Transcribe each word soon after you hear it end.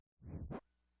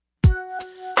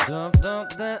Dum dum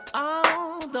dum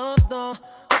oh dum dum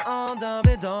oh dum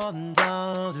dum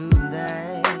dum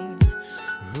today.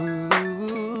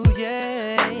 Ooh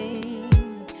yeah.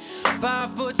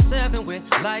 5'7" with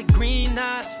light green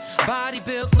eyes, body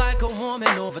built like a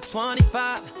woman over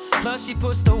 25. Plus she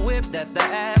puts the whip that the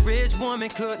average woman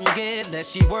couldn't get unless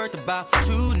she worked about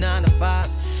 2 9 to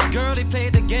 5s. Girlie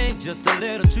played the game just a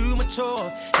little too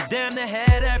mature. She damn near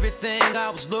had everything I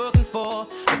was looking for.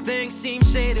 But things seemed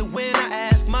shady when I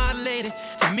asked my lady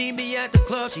to meet me at the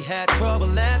club. She had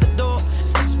trouble at the door.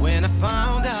 That's when I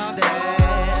found out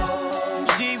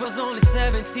that she was only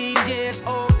 17 years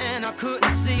old and I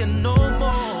couldn't see her no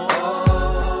more.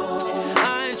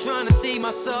 I ain't trying to see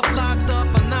myself locked up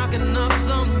for knocking up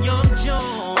some young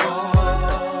John.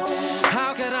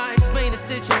 How could I explain the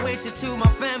situation to my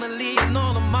family and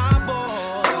all of my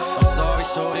boys? I'm sorry,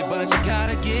 shorty, but you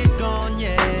gotta get gone,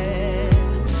 yeah.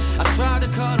 I tried to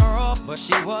cut her off, but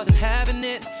she wasn't having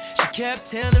it. She kept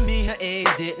telling me her age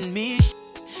didn't mean shit.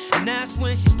 And that's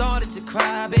when she started to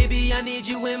cry. Baby, I need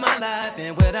you in my life,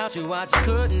 and without you I just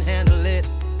couldn't handle it.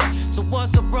 So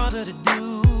what's a brother to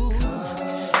do?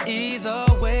 Either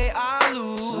way I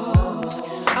lose.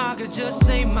 I could just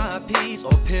say my piece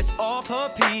or piss off her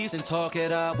peeps and talk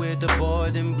it out with the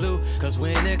boys in blue. Cause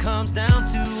when it comes down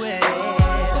to it,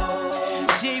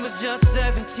 she was just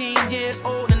 17 years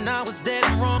old and I was dead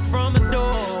wrong from the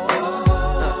door.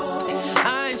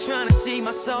 I ain't trying to see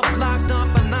myself locked up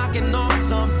for knocking off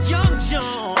some young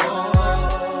John.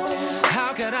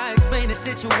 How could I explain the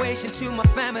situation to my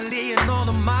family and all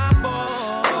of my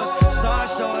boys? Sorry,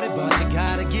 shorty, but you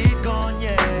gotta get gone,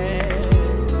 yeah.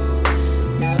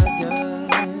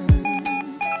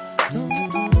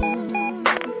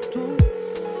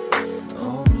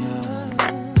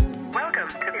 Welcome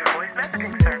to your voice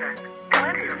messaging service. To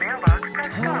enter your mailbox,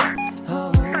 press star.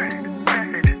 First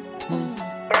message.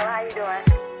 Yo, how you doing?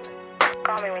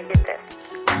 Call me when you get this.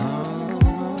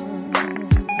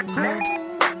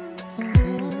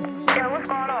 Yo, what's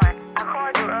going on? I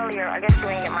called you earlier. I guess you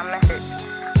ain't get my message.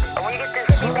 But when you get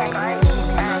this feedback, right?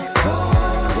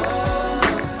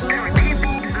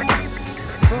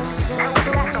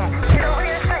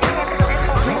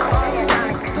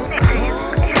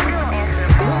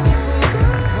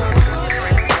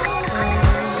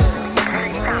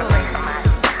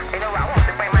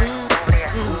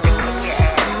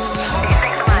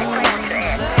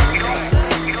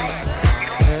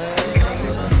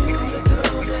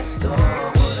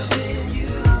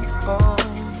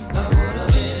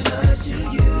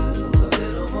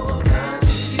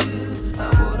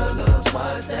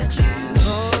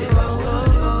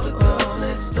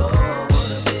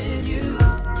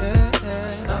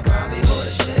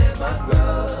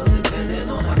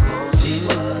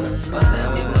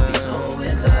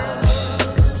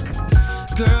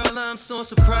 I'm so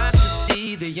surprised to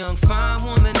see the young fine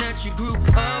woman that you grew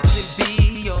up to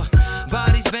be. Your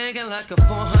body's banging like a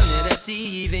 400 SE.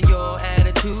 Even your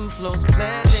attitude flows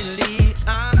pleasantly.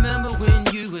 I remember when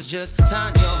you was just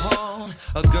Tanya Hall,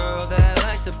 a girl that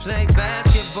likes to play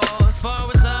basketball. As far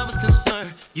as I was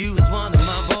concerned, you was one of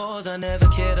my boys. I never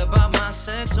cared about my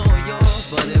sex or yours,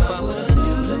 but if I would've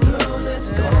knew the girl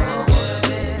next door would've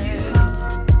been you,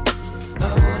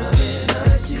 I would've been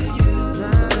nice to you.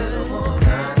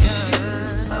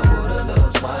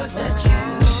 Twice that you,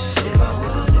 if I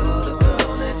would've knew the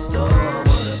girl next door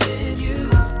would've been you,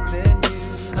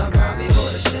 I probably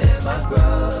would've shared my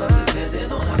grub,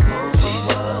 depending on how close we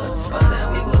was. By now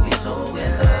we would be so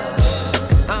in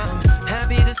love. I'm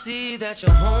happy to see that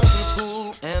you're home from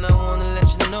school, and I wanna let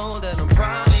you know that I'm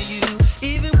proud of you.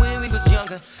 Even when we was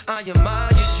younger, I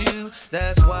admired you.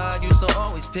 That's why I used to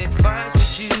always pick fights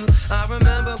with you. I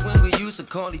remember when we used to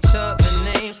call each other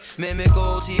names, mimic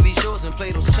old TV shows and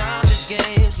play those childish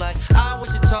games. Like I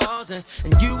was your Tarzan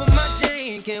and you were my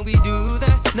Jane. Can we do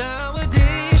that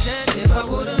nowadays? And if I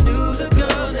would've knew the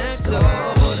girl next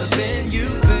door would've been you,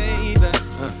 baby,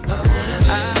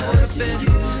 I would've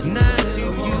been nice to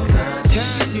you,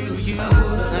 kind to you.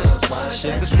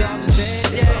 Sugar stop and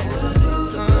bed, yeah. If I would've knew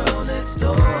the girl next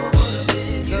door would've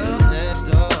been you, girl next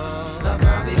door, I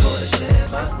probably would've shared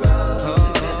my grub.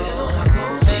 Depending on how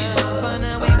close we was, by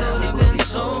now we would be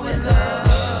so in love.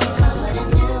 If I would've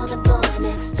knew the boy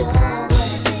next door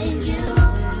would've been you,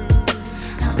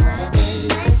 I would've been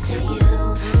nice to you,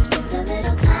 spent a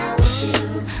little time with you,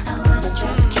 I would've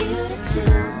dressed cuter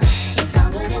too. If I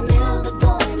would've knew the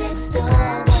boy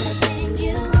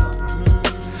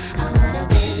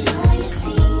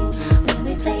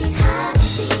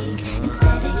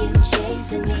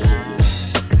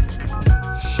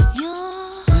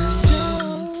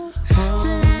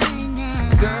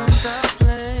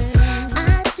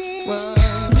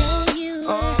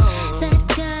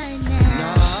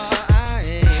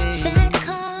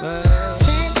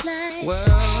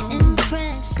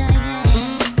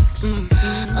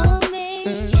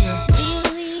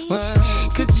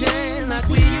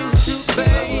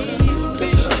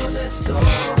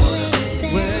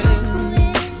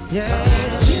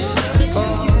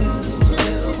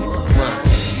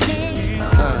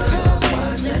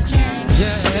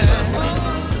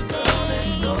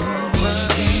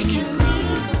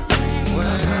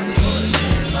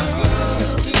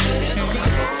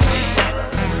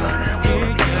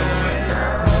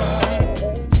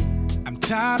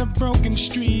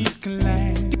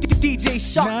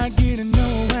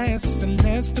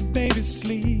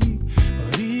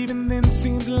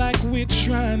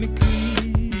trying to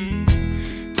creep.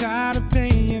 Tired of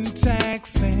paying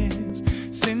taxes,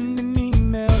 sending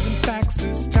emails and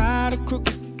faxes. Tired of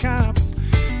crooked cops,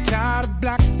 tired of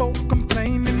black folk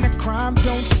complaining that crime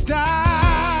don't stop.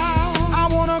 I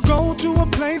wanna go to a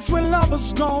place where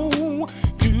lovers go,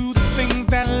 do the things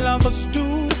that lovers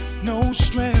do. No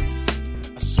stress,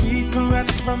 a sweet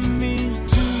caress from me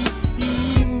to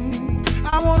you.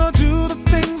 I wanna do the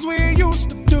things we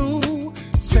used to do,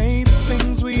 say the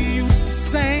things we used to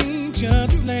say,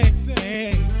 just let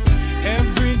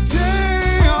every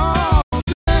day, all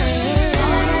day.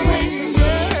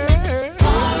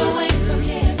 Far away from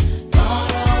here, far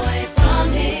away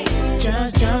from here.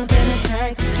 Just jump in a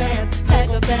taxi cab, pack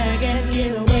a bag and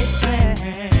get away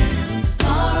fast.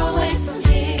 Far away from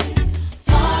here,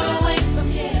 far away from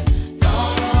here,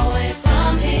 far away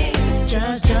from here.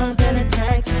 Just jump in a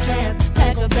taxi cab,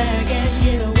 pack a bag and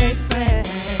get away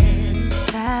fast.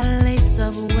 Tired of late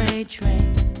subway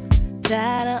trains,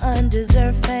 tired of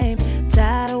undeserved fame,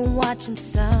 tired of watching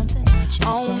something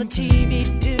on the TV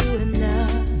doing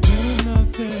nothing.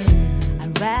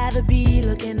 I'd rather be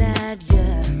looking at you,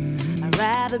 I'd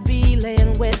rather be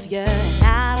laying with you. And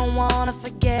I don't wanna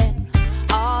forget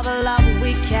all the love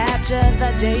we captured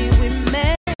the day we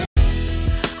met.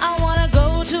 I wanna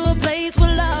go to a place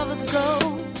where lovers go,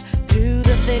 do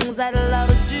the things that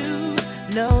lovers do.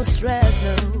 No stress,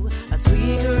 no, a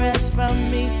sweet caress from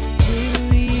me to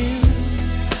you.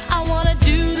 I wanna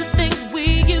do the things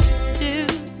we used to do,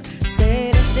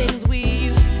 say the things we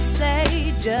used to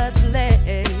say, just let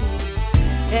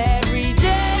every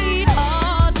day,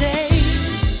 all day.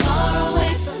 Far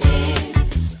away from here,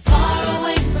 far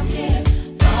away from here,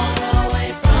 far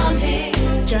away from here.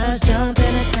 Just jump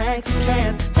in a taxi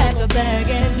cab, pack a bag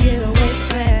and get away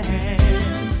fast.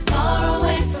 Far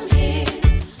away from here,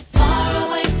 far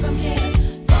away from here,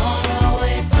 far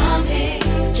away from here.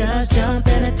 Just jump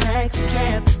in a taxi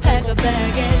cab, pack a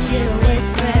bag and get away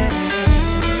fast.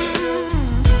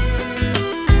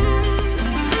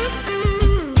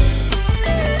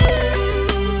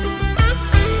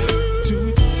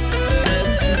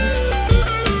 Listen to it.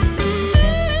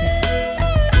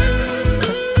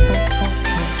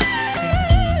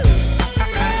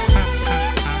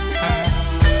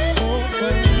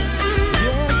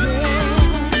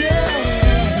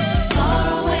 Far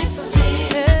away from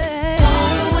here,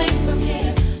 far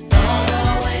away from here,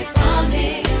 far away from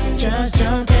here. Just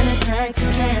jump in a taxi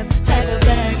cab, pack a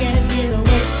bag and get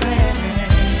away fast.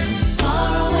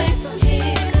 Far away from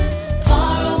here,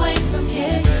 far away from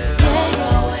here,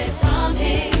 far away from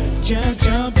here. Just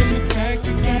jump in a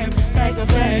taxi cab, pack a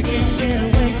bag and get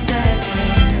away fast.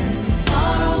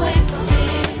 Far away from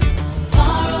here,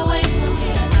 far away from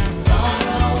here,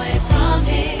 far away from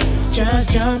here. Just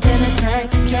jump in a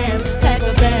taxi cab, pack a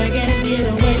bag and get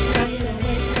away fast.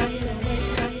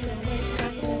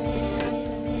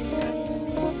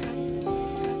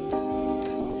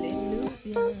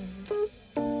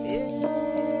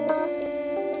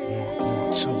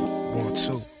 One,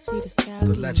 two.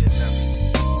 The legendary.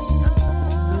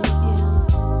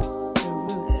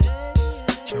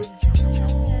 Jump, jump,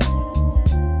 jump.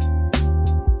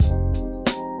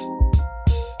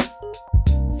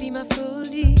 Si ma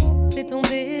folie est ton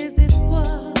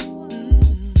désespoir,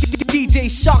 DJ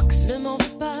Shocks. ne m'en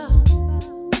fais pas.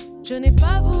 Je n'ai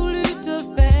pas voulu te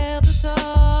faire de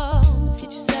tort. Si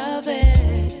tu savais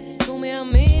combien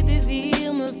mes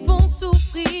désirs me font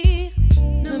souffrir,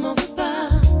 ne m'en fais pas.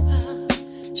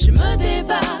 Je me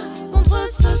débat contre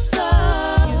ce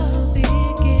sort. Music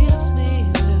gives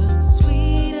me the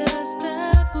sweetest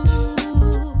taboo.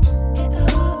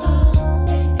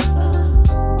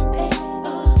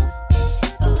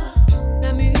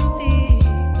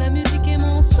 La musique est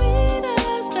mon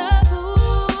sweetest taboo.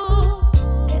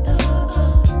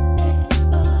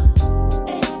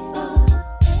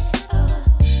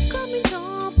 Comme une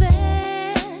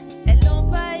tempête, elle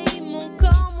envahit mon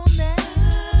corps, mon être.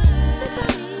 C'est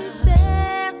un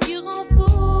mystère qui rend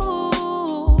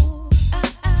fou.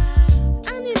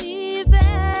 Un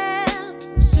univers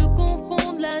où se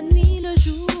confondent la nuit, le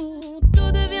jour.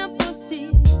 Tout devient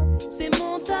possible. C'est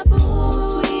mon tabou,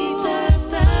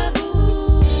 sweetest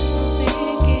taboo.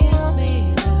 Music gives me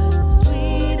the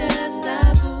sweetest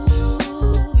taboo.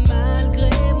 Malgré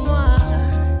moi,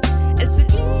 elle se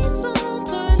glisse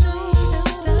entre nous.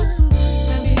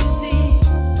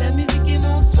 La musique est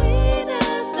mon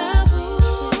sweetest taboo.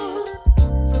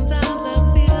 Sometimes I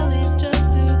feel it's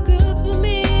just too good for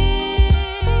me.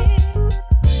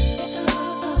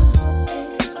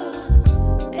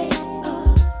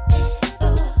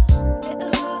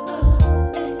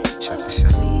 Check this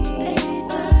out.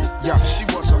 Yeah, she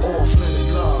was an orphan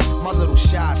in love. My little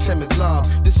eyes, him in love.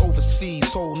 This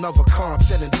overseas, whole nother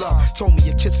content in love. Told me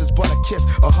a kiss is but a kiss,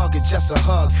 a hug is just a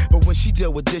hug. But when she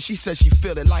deal with this, she says she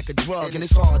feel it like a drug, and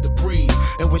it's hard to breathe.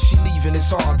 And when she leaving,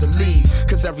 it's hard to leave.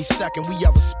 Cause every second we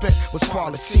ever spent was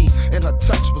quality, and her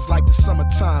touch was like the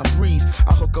summertime breeze.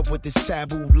 I hook up with this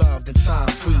taboo love, then time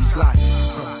freeze like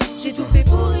J'ai tout fait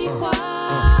pour y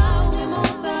croire, mais mon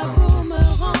tabou me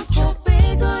rend trop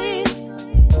égoïste.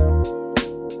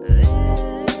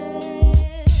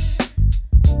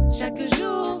 Chaque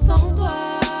jour sans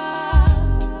toi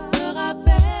me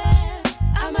rappelle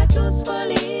à ma douce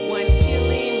folie. When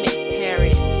feeling Miss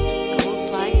Paris goes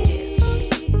like this.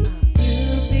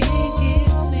 Music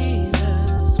gives me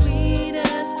the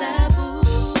sweetest taboo.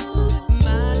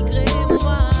 Malgré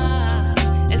moi,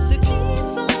 elle se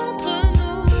glisse entre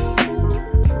nous.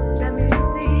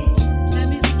 La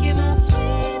musique est mon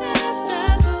sweetest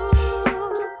taboo.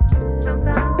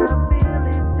 Sometimes I feel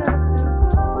it's just too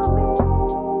good for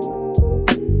me.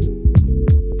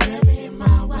 Never in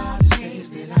my wildest days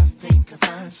did I think I'd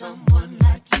find someone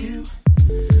like you.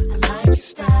 I like your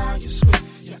style, you're swift,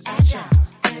 you're agile.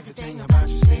 Everything about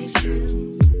you stays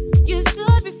true. You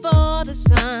stood before the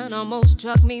sun, almost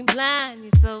struck me blind.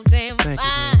 You're so damn Thank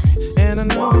fine. you, and I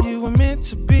know you were meant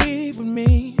to be with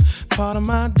me, part of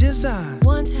my design.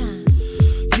 One time,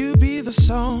 You be the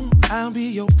song, I'll be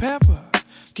your pepper.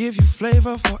 Give you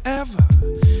flavor forever,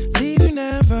 leave you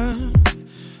never.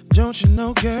 Don't you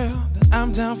know, girl, that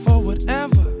I'm down for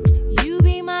whatever. you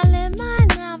be my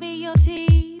lemon, I'll be your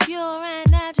tea, pure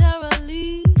and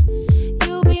naturally.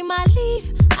 You be my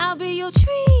leaf, I'll be your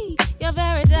tree, your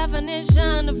very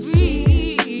definition of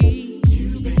free.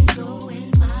 You've been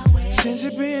going my way. Since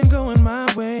you've been going my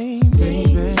way,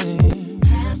 baby.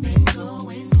 Have been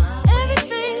going my way.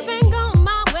 Everything's been going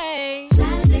my way.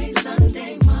 Saturday,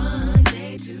 Sunday,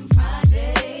 Monday to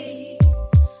Friday.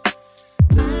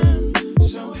 I'm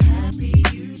so happy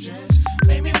you just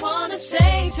made me Wanna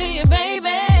say to you,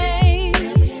 baby.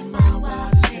 Never in my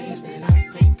wildest days did I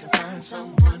think I'd find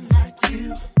someone like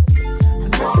you. I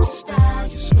like your style,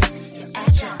 you're swift, you're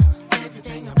agile.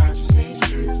 Everything about you stays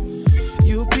true.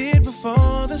 You appeared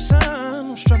before the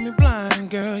sun, struck me blind,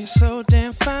 girl. You're so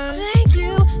damn fine. Thank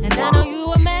you, and I know you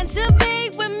were meant to be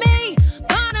with me,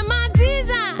 part of my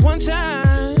design. One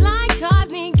time, Like cars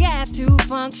need gas to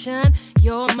function.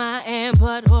 You're my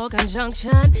input or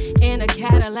conjunction. In a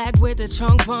Cadillac with the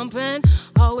trunk bumping.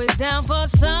 Always down for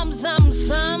some.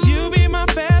 you be my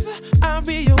feather, I'll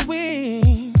be your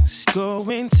wings.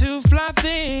 Going to fly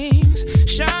things,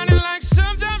 shining like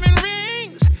some diamond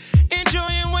rings.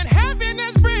 Enjoying what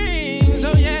happiness brings.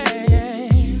 Oh yeah, yeah.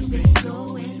 You've been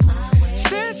going my way.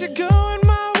 Since you're going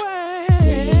my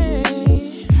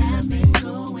way. Have been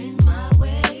going my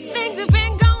way. Things have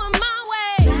been going my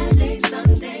way. Saturday,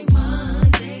 Sunday,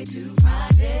 Monday to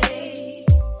Friday.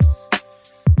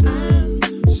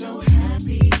 I'm so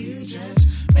happy you just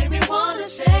made me wanna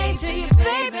say to you,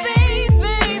 baby,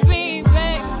 baby,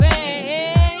 baby,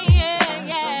 yeah,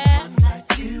 yeah.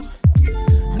 Like you,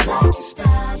 I like your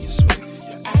style, you're swift,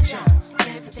 you're agile.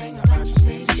 Everything about you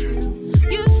stays true.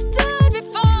 You stood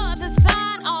before the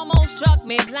sun, almost struck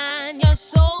me blind. You're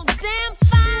so damn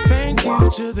fine. Thank you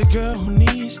to the girl who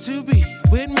needs to be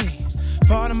with me,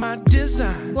 part of my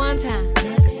design. One time,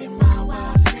 Never in my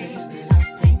wildest days did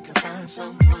I think I'd find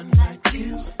someone like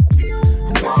you.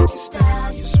 I like your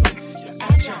style, you're swift, you're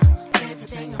agile.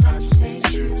 Everything about you stays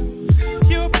true.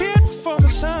 You appeared before the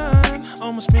sun,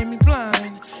 almost made me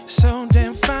blind. You're so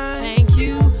damn fine. thank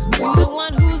you to the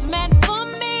one who's meant for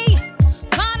me,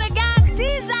 part of God's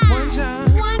design. One time,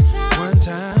 One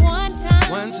time, one time,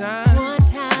 one time, one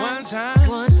time,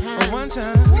 one time, one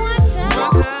time, one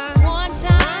time, one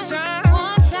time, one time, one time, one time,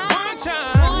 one time,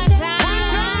 one time, one time, one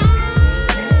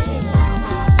time.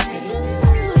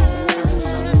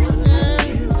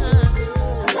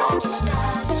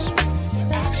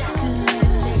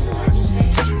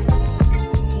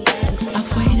 I've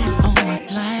waited all my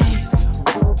life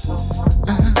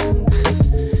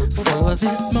for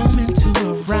this moment to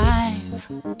arrive.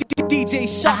 DJ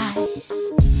Shocks.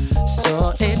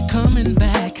 Saw it coming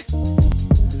back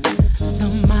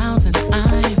some miles, and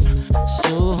I'm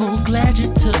so glad you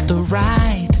took the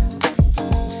ride.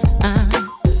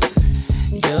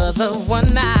 You're the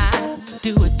one I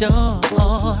do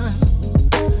adore.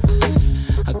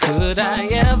 Could I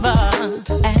ever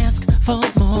ask for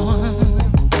more?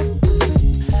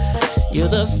 You're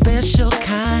the special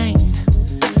kind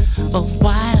of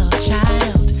wild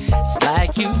child. It's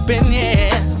like you've been here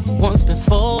once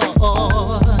before.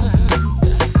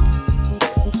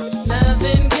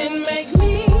 Nothing can make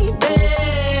me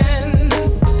bend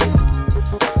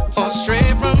or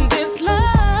stray from this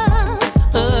love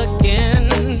again.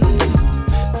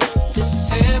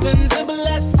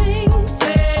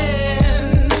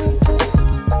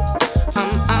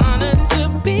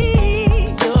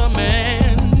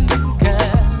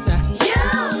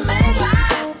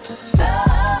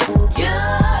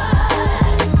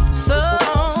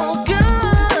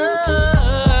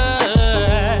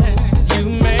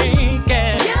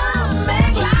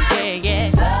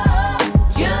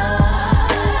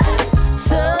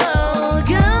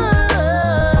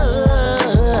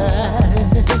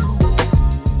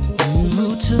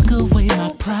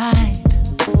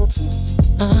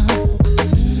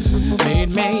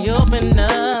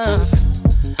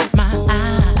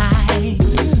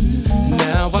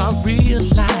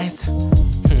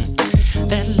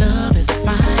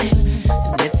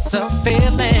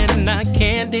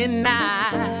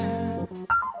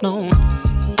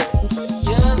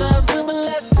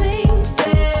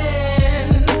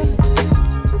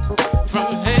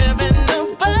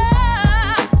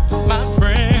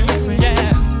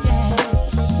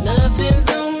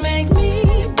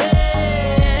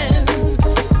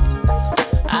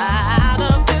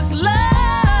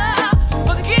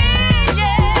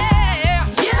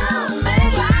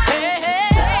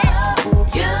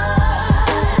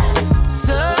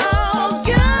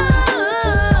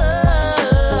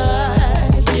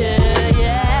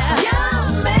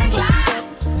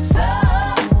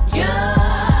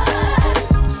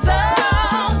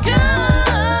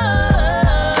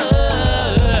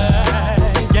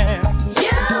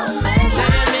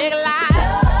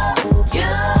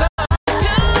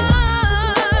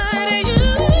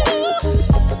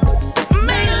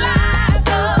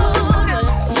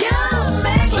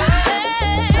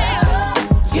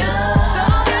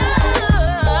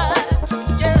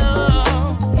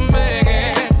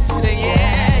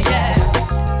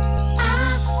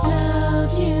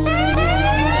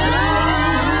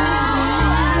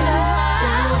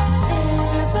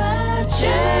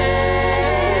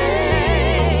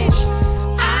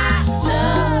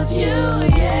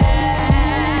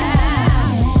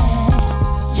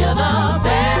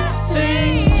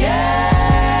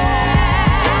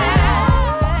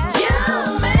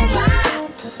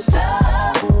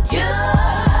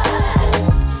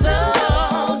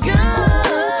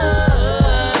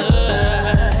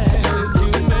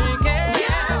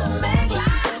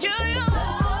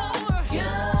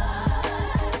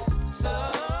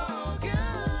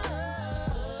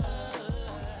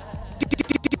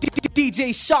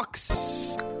 DJ Shocks.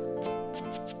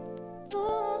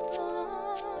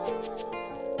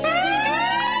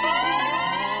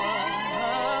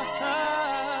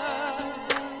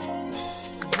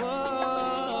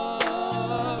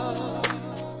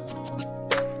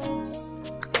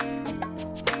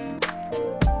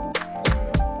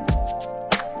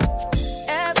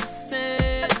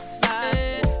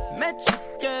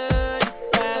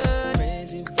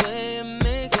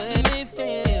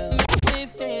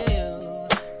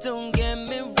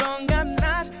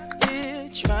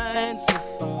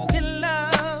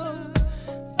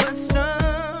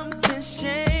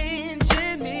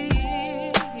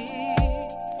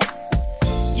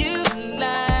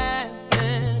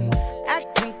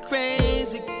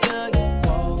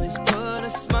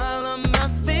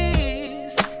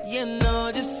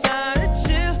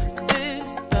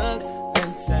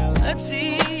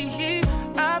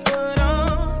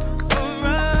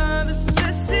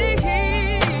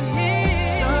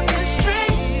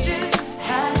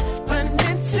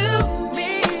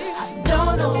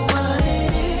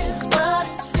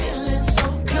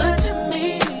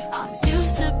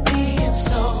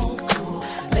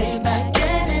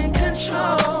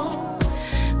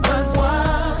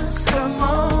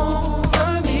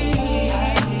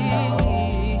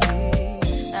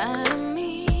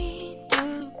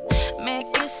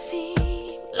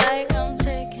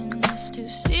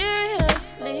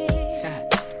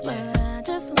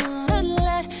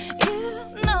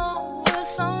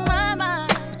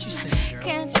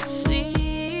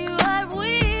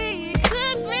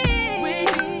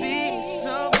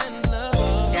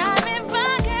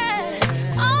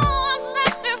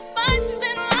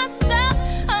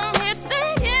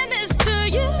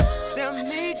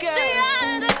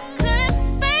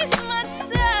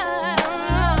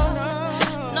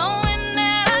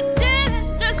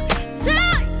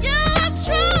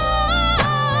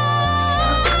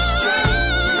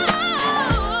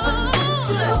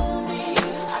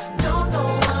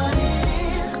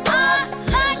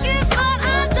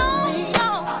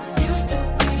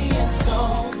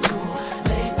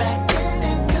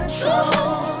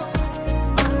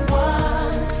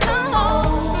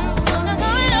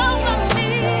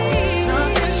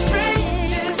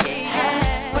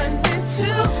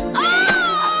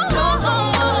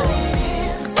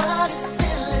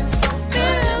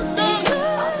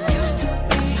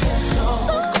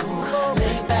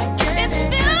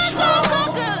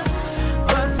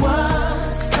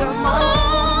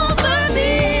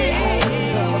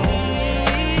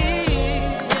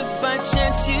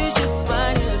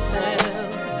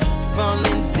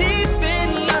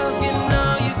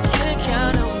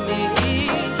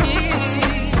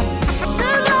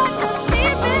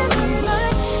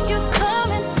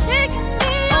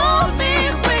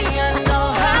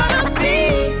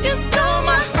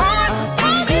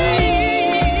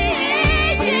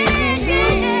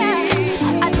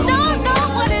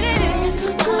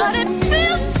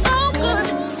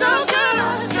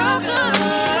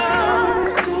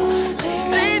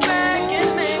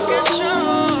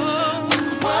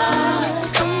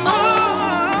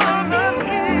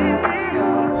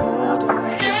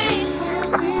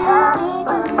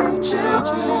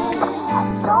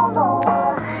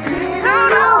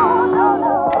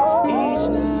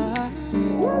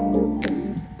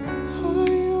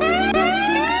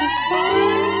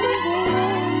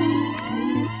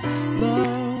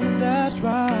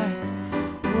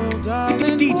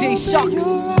 DJ Shocks.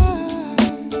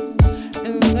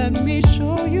 And let me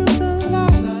show you the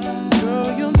light.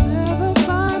 Girl, you'll never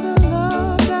find the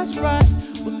love that's right.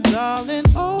 Well, darling,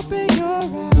 open your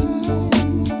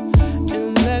eyes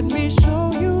and let me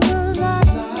show you the light.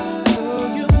 Girl,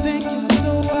 you think you're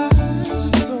so wise,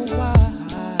 you're so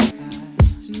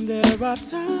wise. There are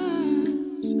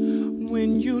times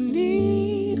when you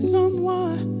need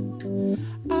someone,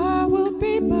 I will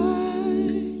be by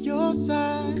your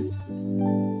side.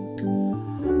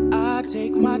 I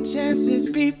take my chances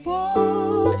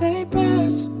before they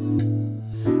pass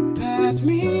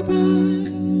me by.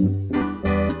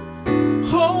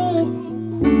 Oh,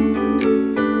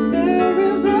 there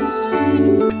is a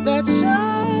light that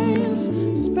shines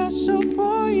special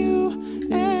for you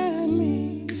and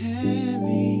me.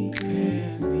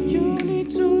 You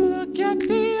need to look at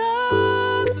the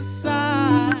other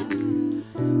side.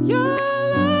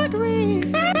 You'll agree.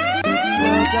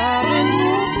 Well, darling,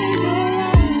 open your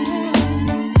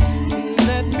eyes and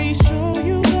let me show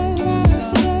you the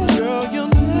light. Girl, you'll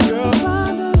never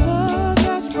find a love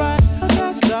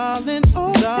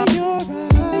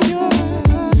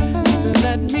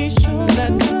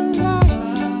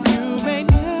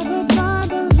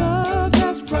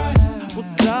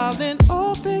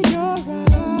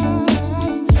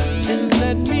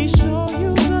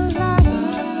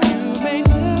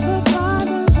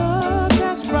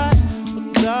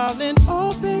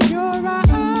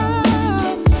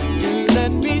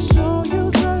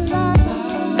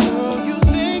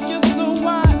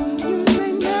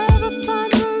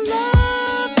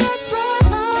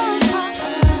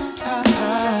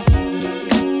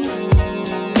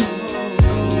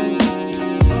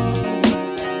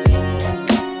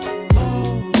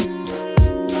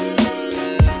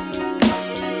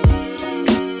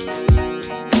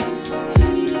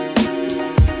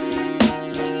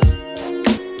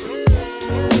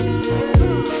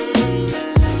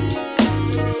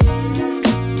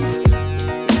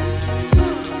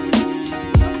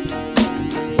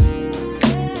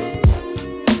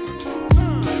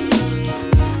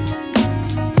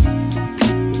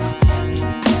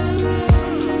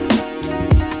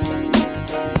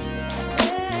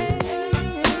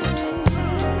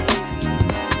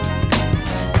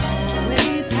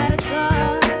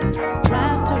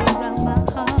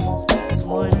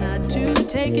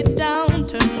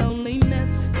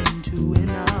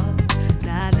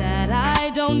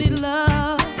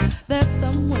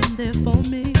there for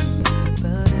me.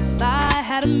 But if I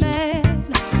had a man,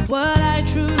 what I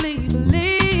truly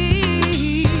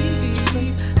believe,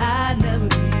 I'd never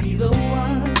be the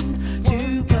one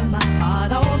to put my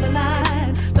heart on the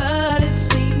line. But it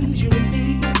seems you and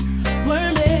me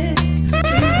were meant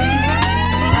to be.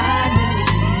 I'd never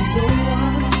be the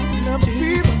one to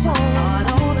put my heart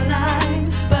on the line.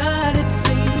 But it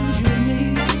seems you and me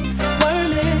were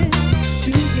meant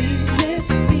to be, meant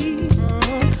to be,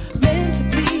 meant to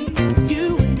be. You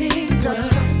and me were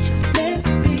meant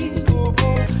to be,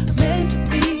 meant to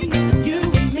be. You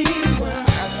and me were.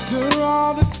 After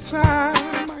all this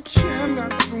time, I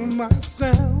cannot fool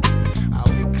myself. I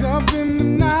wake up in the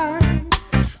night,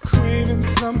 craving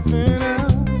something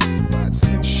else. But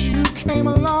since you came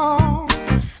along,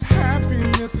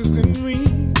 happiness is in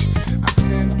reach. I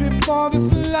stand before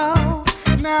this love,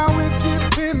 now it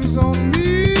depends on me.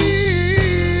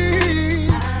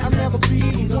 I'll never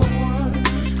be the one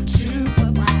to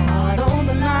put my heart on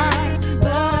the line.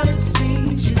 But it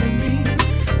seems you and me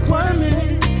were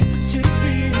meant to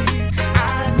be.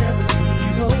 I'd never be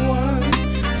the one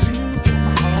to put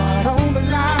my heart on the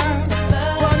line.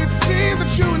 But it seems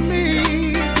that you and me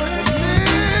were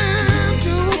meant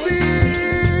to be,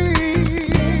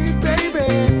 baby.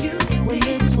 We're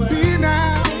meant to be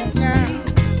now, now.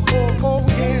 Oh, oh,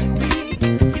 yeah.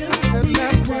 I said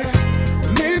that we're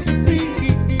meant to be.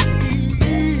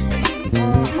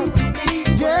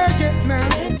 Yeah, yeah, now.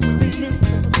 Meant to be.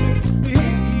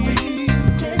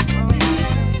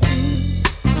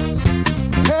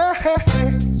 Hey, hey, hey.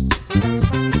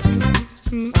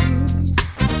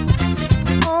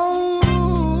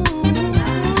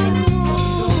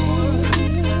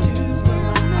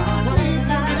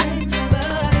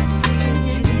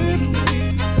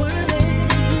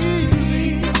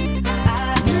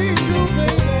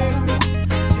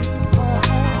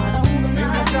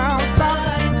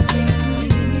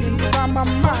 My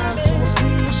mind, so I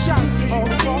scream and shout all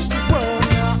across the world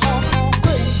now. Oh,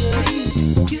 crazy.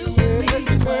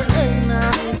 Hey,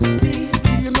 now.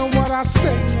 You know what I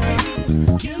say now?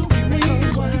 You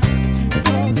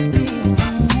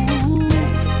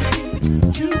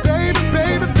baby,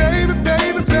 baby, baby,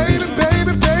 baby, baby,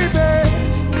 baby, baby.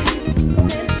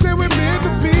 Say we're meant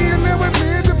to be, and then we're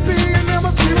meant to be, and then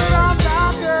we're screaming out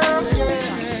loud, girls, yeah.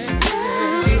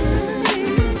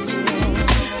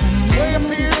 Way up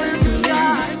here in the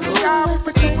sky, showers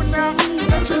be going out,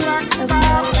 touching like a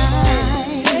fire.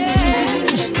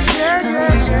 Yeah,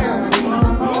 yeah, yeah.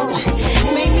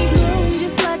 Made me bloom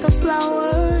just like a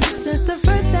flower. Since the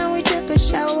first time we took a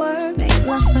shower, made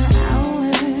love for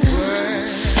hours,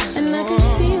 and I can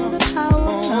feel the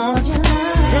power of your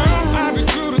love. Girl, I'll be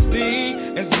true to thee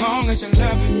as long as you're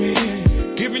loving me,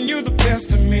 giving you the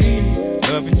best of me,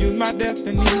 loving you's my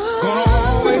destiny. Gonna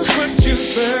always put you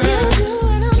first. You do,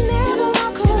 and I'll never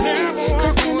walk away.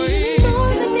 'Cause you need me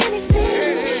more than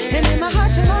anything, and in my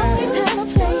heart you'll always have a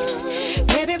place.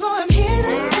 Baby boy, I'm here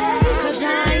to stay, 'cause I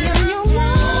am your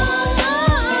one.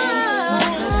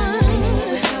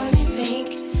 Don't you think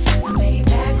I made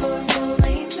back or a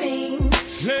full-length thing?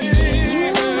 You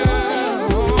understand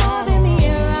more than the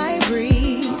air I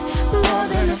breathe, more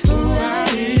than the food I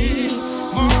eat,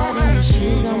 more than the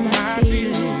shoes on my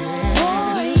feet.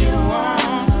 Boy, you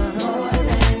are more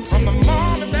than to From the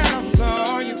moment that I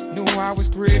saw you, knew I was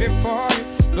created for you.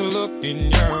 The look in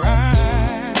your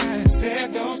eyes said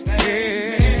those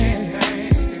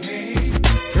things to me.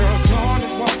 Girl, join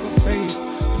this walk of faith.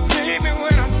 Believe me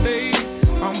when I say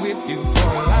I'm with you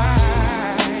for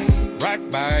life, right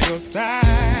by your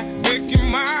side, making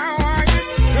my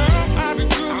wife. Girl, I'll be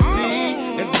true to thee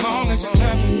as long as you're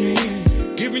loving me,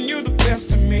 giving you the best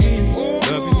of me,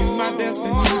 loving you my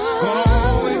destiny. Gonna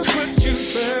always put you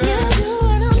first. you do,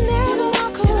 and I'll never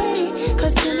walk away,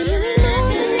 'cause you need me more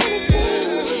than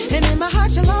anything, and in my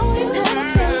heart you'll always have a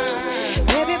place.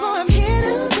 Baby boy, I'm here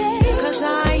to stay, 'cause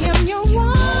I am your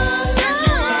one. Yes,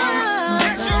 you are.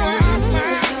 Yes, you are, my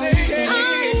lady.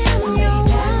 I am your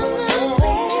one,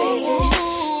 baby.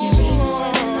 You mean more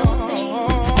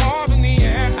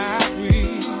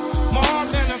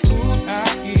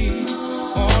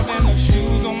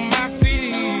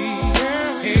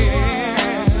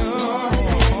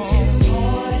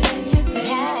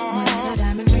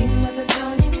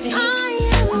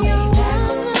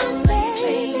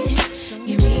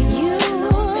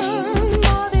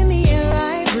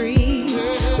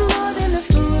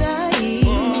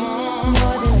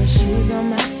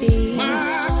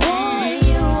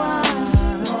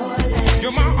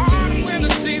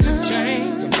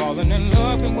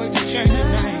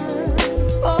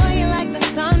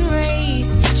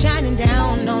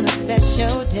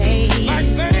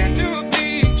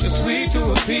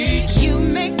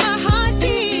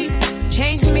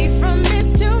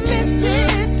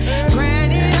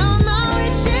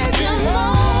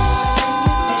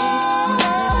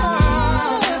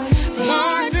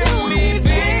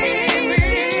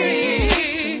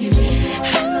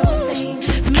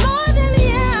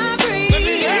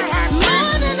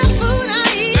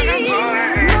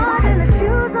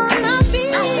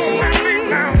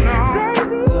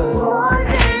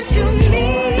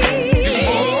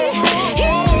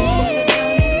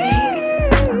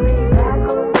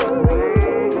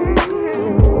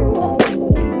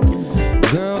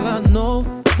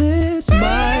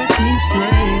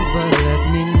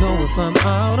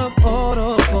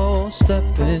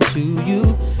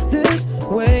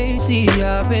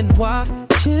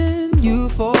watching you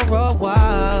for a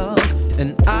while,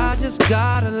 and I just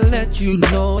gotta let you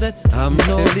know that I'm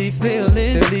really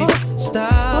feeling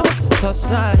style.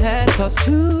 Cause I had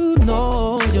to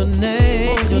know your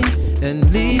name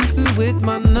and leave you with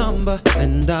my number,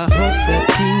 and I hope that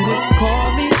you would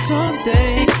call me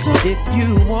someday. So if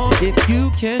you want, if you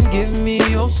can give me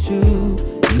yours too,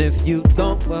 and if you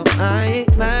don't, well I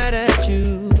ain't mad at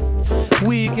you.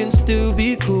 We can still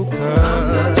be cool, girl. I'm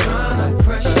not trying to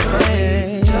pressure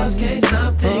you, just can't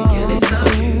stop thinking it's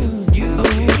not you. You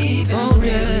even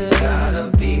really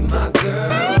gotta be my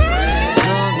girlfriend.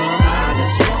 I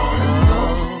just wanna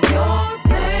know your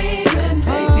name, and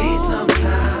maybe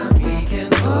sometime we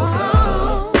can hook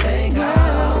up, hang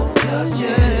out, just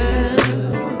chill.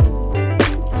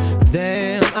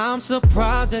 Damn, I'm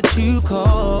surprised that you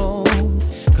called,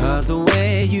 cause the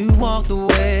way you walked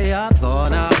away, I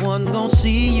thought I wasn't gonna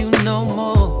see you no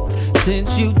more.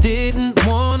 Since you didn't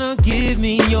wanna give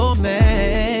me your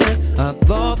man, I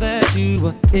thought that you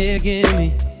were digging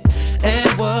me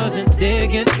and wasn't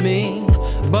digging me.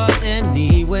 But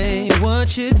anyway,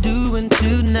 what you doing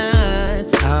tonight?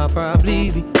 I'll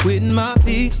probably be with my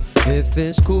peeps. If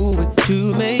it's cool with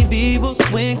you, maybe we'll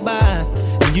swing by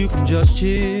and you can just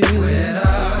chill.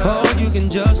 Or you can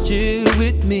just chill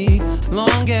with me,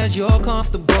 long as you're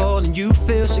comfortable and you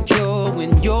feel secure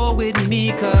when you're with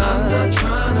me. Cause I'm not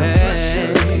trying to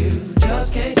pressure you,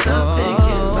 just can't stop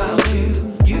thinking about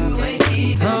you. You ain't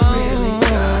even really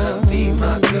gotta be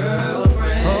my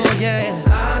girlfriend. Oh yeah,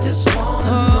 I just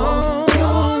wanna know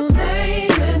your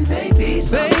name, and maybe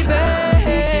sometime we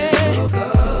can hook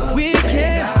up. We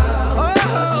can.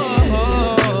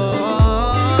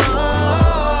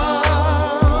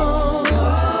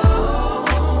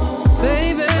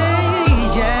 Baby,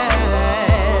 yeah.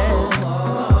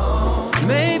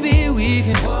 Maybe we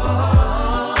can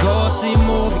go see a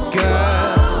movie,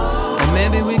 girl. Or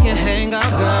maybe we can hang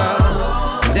out, girl.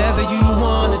 Whatever you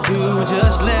wanna do,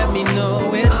 just let me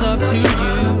know. It's up to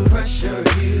you. Pressure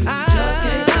you, just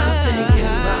can't stop thinking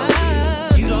about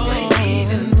you. You ain't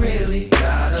even really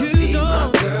gotta be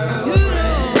my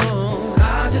girlfriend.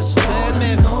 I just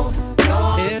wanna know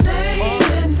your name,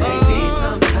 and maybe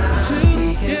sometime we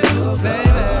can hook up,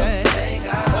 hang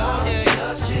out,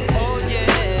 just chill. Oh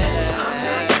yeah, I'm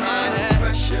not trying to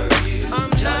pressure you,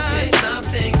 just can't stop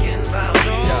thinking about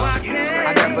you. I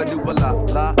never knew a la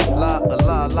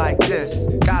like this.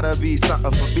 Gotta be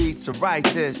something for me to write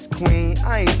this. Queen,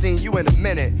 I ain't seen you in a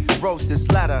minute. Wrote this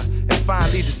letter and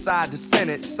finally decided to send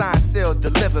it. Signed, sealed,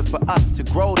 delivered for us to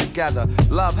grow together.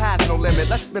 Love has no limit,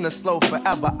 let's spin it slow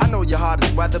forever. I know your heart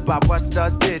is weathered by what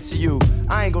studs did to you.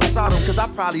 I ain't gon' sod them cause I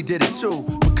probably did it too.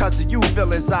 Because of you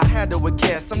feelings I handle with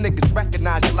care. Some niggas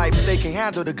recognize your life but they can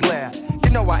handle the glare. You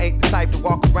know I ain't the type to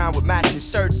walk around with matching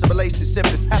shirts. A relationship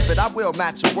is effort, I will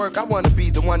match your work. I wanna be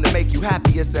the one to make you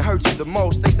happiest and hurt you the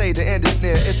most. They say the end is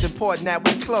near, it's important that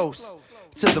we close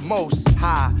to the most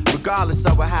high. Regardless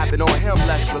of what happened, on him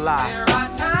let's rely. There are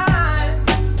times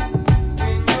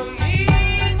when you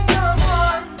need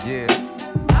someone. Yeah.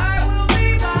 I will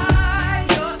be by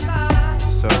your side.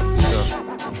 So.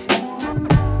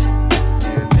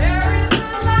 Yeah. There is a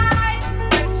light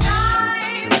that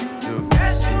shines,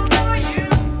 special for you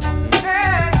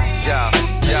and me.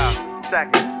 Yeah.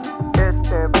 Second.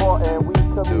 It's important we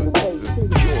communicate.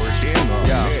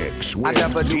 I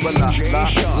never do a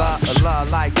la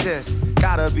like this.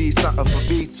 Gotta be something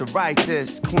for me to write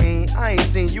this. Queen, I ain't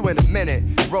seen you in a minute.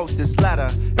 Wrote this letter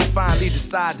and finally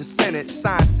decided to send it.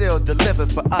 Signed, sealed,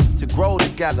 delivered for us to grow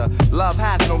together. Love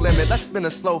has no limit, let's spin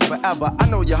it slow forever. I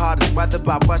know your heart is weathered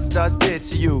by what studs did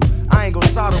to you. I ain't gon'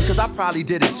 sod them cause I probably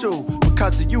did it too.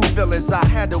 Because of you feelings I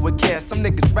handle with care. Some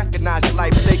niggas recognize your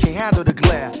life but they can handle the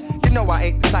glare. You know I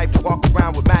ain't the type to walk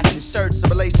around with matching shirts. A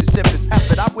relationship is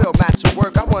effort, I will match your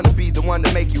work. I wanna be the one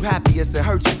to make you happiest and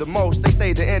hurt you the most. They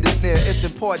say the end is near, it's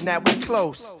important that we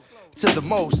close to the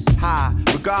most high.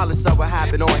 Regardless of what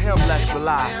happened, on him let's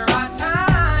rely. There are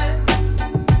times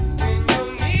when you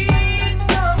need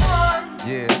someone.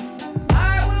 Yeah.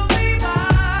 I will be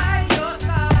by your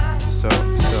side. So.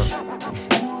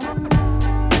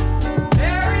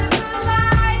 There is a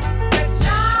light that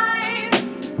shines,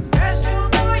 special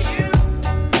for you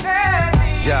and me.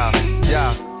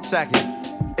 Yeah. Second.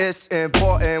 It's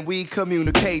important we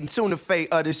communicate and tune the fate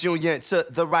of this union to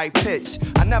the right pitch.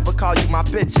 I never call you my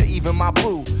bitch or even my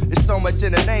boo. There's so much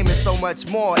in the name and so much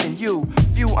more in you.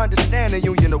 Few understand the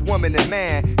union of woman and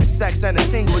man. It's sex and a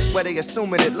tingle is where they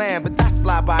assuming it land. But that's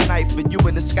fly by night for you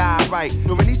in the sky, right?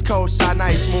 During these cold shy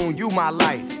nights, moon, you my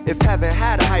light. If heaven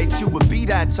had a height, you would be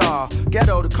that tall.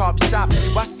 Ghetto, the coffee shop,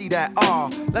 you, I see that all.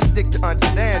 Let's stick to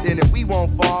understanding and we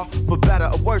won't fall. For better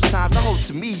or worse times, I hope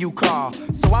to me you call.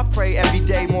 So I pray every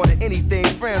day more than anything,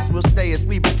 friends will stay as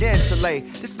we begin to lay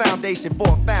this foundation for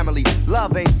a family.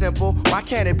 Love ain't simple, why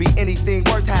can't it be anything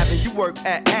worth having you work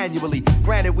at annually?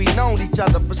 Granted, we known each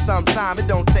other for some time, it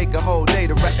don't take a whole day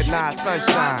to recognize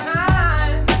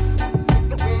sunshine.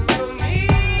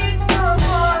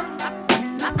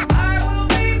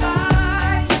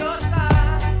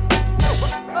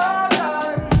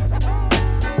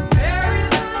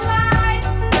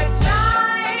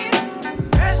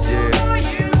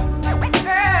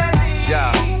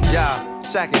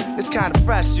 Second, it's kinda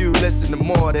fresh, you listen to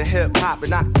more than hip-hop.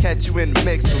 And I can catch you in the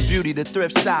mix from beauty to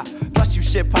thrift shop. Plus you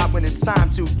shit pop when it's time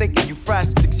to, thinking you fresh.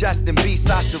 Suggesting beats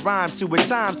I should rhyme to. At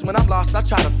times when I'm lost, I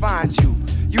try to find you.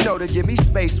 You know to give me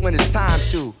space when it's time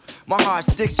to. My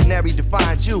heart's dictionary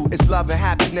defines you, it's love and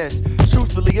happiness.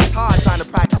 Truthfully, it's hard trying to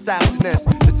practice happiness.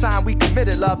 The time we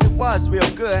committed love, it was real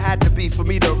good. Had to be for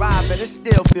me to arrive, and it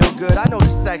still feel good. I know the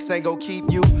sex ain't gon' keep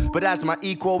you, but as my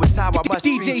equal, it's how I must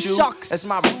treat you. As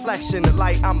my reflection, the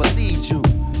light, I'ma lead you.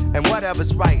 And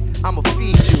whatever's right, I'ma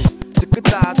feed you.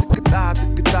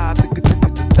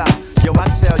 Yo, I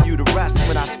tell you the rest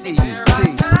when I see you,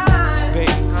 please.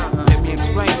 Baby, let me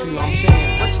explain to you, I'm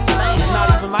saying. What you saying? It's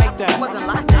not even like that. It wasn't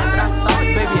like that, but I saw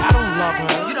you. Baby, I don't love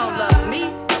her. You don't love me?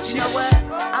 You know what?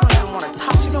 I don't even want to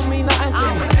talk to you. She don't mean nothing to me. I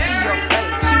don't want to see your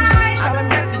face. She was just telling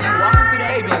me. I just want to see you walking through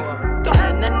that baby, door.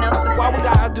 Ain't nothing else to say. Why we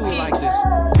gotta do it like this?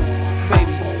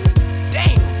 Baby,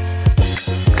 damn.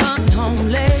 Come home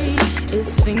late, it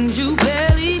seems you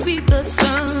barely beat the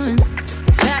sun.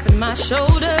 Tapping my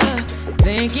shoulder,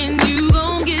 thinking you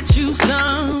gon' get you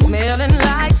some. Smelling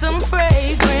like some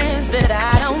fragrance that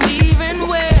I don't even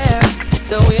wear.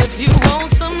 So if you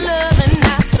want some love, then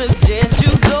I suggest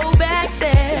you go back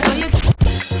there. When you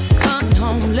come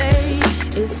home late,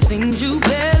 it seems you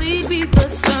barely beat the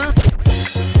sun.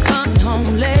 Come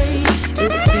home late,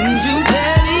 it seems you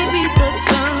barely beat the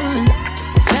sun.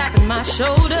 Tapping my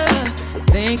shoulder,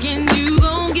 thinking you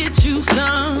gon' get you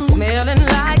some. Smelling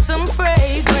like some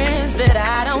fragrance that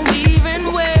I don't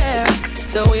even wear.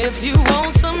 So if you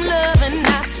want some love, then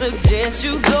I suggest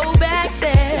you go back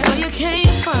there where you came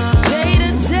from. Day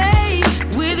to day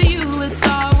with you, it's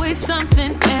always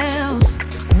something else.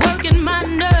 Working my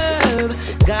nerve,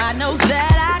 God knows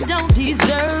that I don't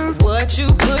deserve what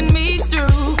you put me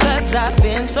through. Cause I've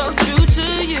been so true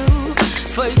to you.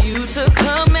 For you to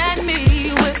come at me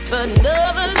with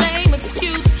another lame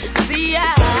excuse. See,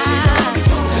 I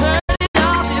heard it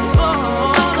all before.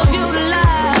 All of your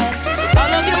lies,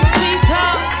 all of your sweet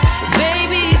talk.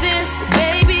 Baby this,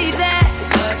 baby that.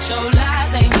 But your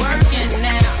lies ain't working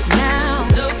now. Now,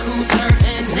 look who's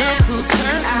hurting now. Look who's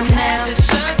hurting I had to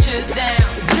shut you down.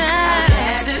 I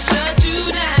had to shut you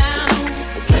down.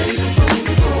 Play the fool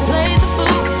before. Play the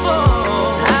fool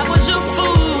before. I was your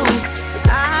fool.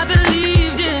 I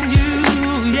believed in you.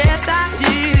 Yes, I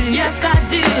did. Yes, I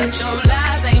did. But your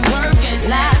lies ain't working.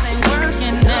 Lies ain't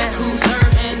working now. Look who's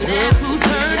hurting now. Look who's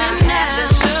hurting now. I had to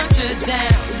shut you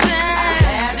down. I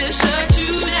had to shut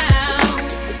you down.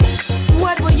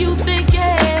 What were you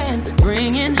thinking?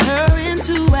 Bringing her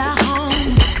into our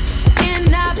home.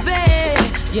 In our bed,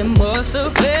 you must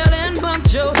have fell and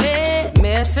bumped your head.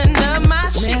 Messing up my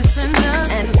sheets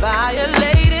and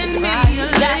violating me.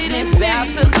 Got me about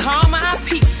to call my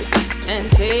peace and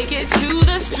take it to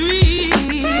the street.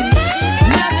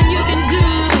 Nothing you can do,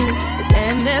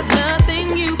 and there's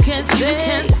nothing you can say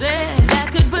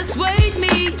that could persuade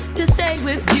me to stay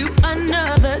with you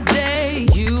another day.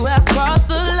 You have crossed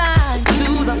the line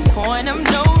to the point of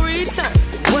no return.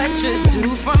 What you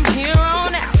do from here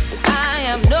on out, I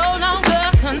am no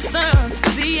longer concerned.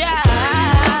 See, I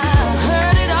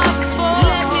heard it all before.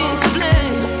 Let me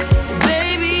explain,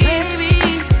 baby,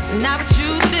 it's not what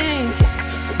you think.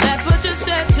 That's what you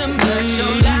said to me. But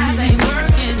your lies ain't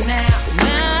working now.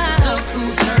 Now, look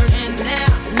who's hurting now.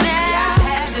 Now, I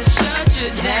had to shut you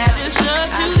down. Had to shut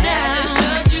you down. Had to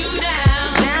shut you down.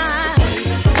 Now,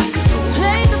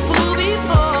 played the fool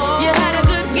before. You had a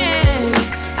good game,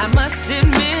 I must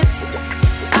admit.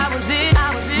 I was it,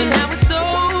 but now it's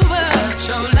over. But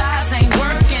your lies ain't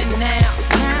working now.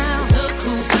 Now, look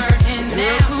who's hurting now.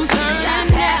 Look who's hurting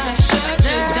now. I had to shut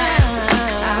you down.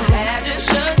 I had to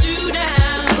shut you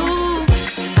down. Ooh,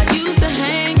 I used to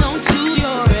hang on to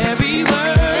your every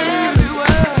word.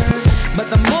 But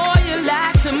the more you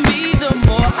lie to me, the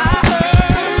more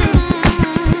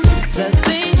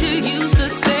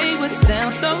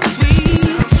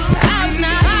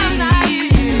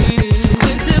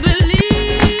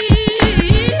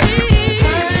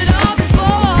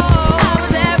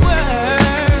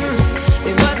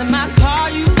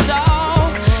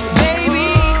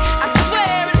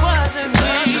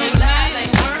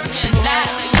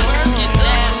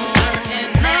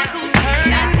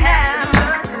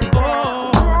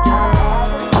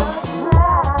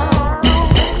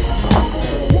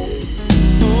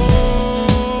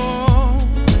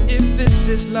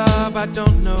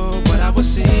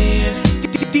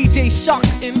DJ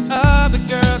Shocks. And other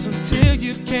girls until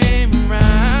you came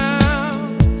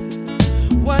around.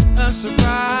 What a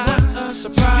surprise. To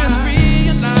just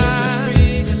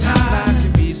realize how life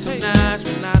can be so nice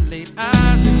when I laid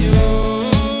eyes on you.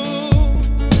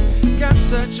 Got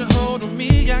such a hold on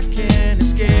me, I can't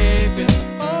escape it.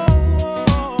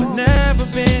 But never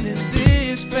been in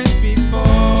this place before.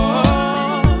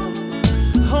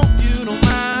 Hope you don't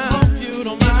mind.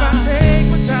 If I take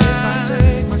my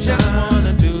time, just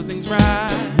wanna do things right.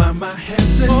 My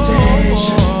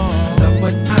hesitation, I love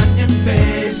what I am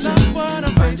facing. I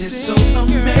find it so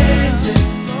amazing.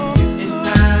 You and I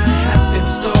have in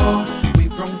store. We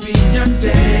gon' be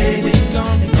dating,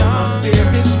 and all my fear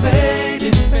is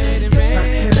fading. It's not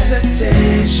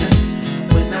hesitation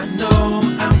when I know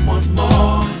I want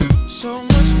more. So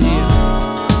much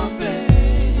more,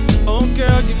 babe. Oh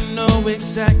girl, you know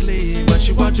exactly what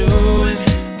you are doing.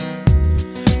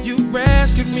 You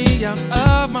rescued me out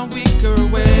of my weaker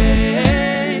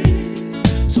ways.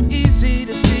 So easy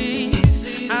to see,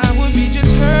 I would be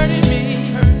just hurting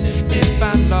me if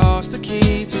I lost the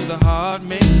key to the heart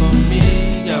made for me,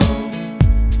 yo.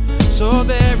 So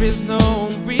there is no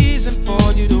reason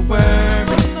for you to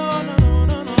worry.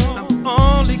 I'm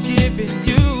only giving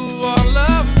you all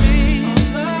of me.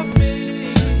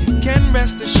 You can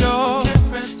rest assured,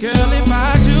 girl, if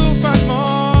I do find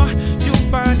more, you'll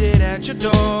find it at your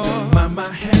door. My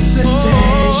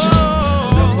hesitation,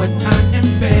 I love what I am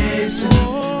facing. I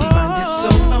find it so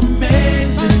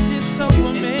amazing. You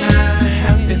and I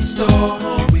have in store.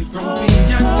 We gon' be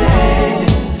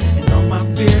dating, and all my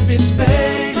fear is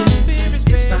fading.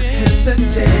 It's not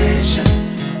hesitation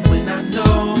when I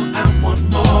know I want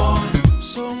more.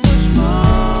 So much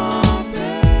more,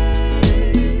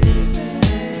 baby.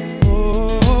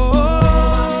 Oh, I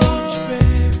want you,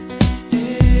 baby.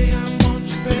 Hey, I want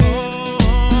you, baby.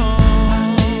 I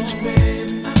need you,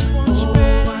 baby. I want you,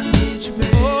 baby. I need you,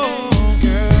 baby. Oh,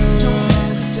 girl, don't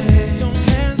hesitate. Don't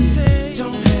hesitate.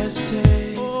 Don't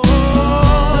hesitate. Oh,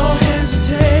 no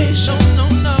hesitation. No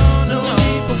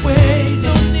need for waiting.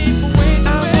 No need for waiting. I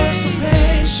was so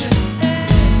patient.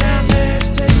 Now let's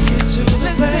take it to the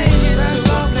place where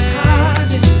love was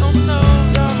hiding. Oh no,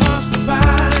 your heart's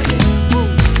providing.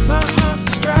 My heart's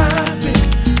describing.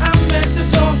 I'm at the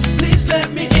door. Please let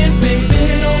me in, baby.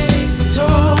 No need for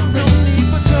talking. No need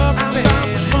for talking. I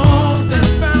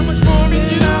found much more than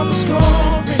you. I was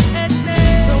scoring.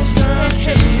 Those girls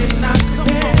just cannot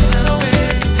compare. No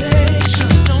hesitation.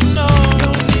 No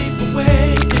need for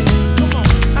waiting. Come on,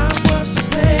 I was so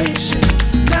patient.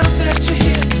 Now that you're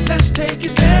here, let's take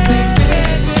it there, baby.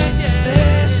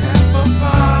 Let's have a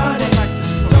party.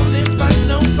 Don't invite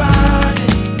nobody.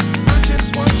 I just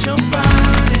want your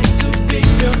body to be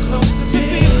real close to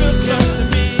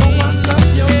me. Oh, I love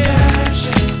your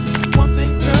passion. One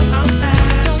thing, girl, I'm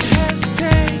asking.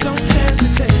 Don't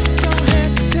hesitate. Don't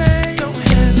hesitate. Don't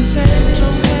hesitate.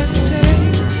 Don't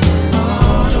hesitate.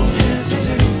 Oh, don't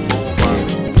hesitate.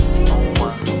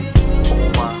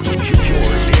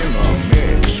 You're in the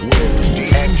mix with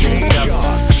DJ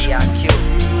Shock.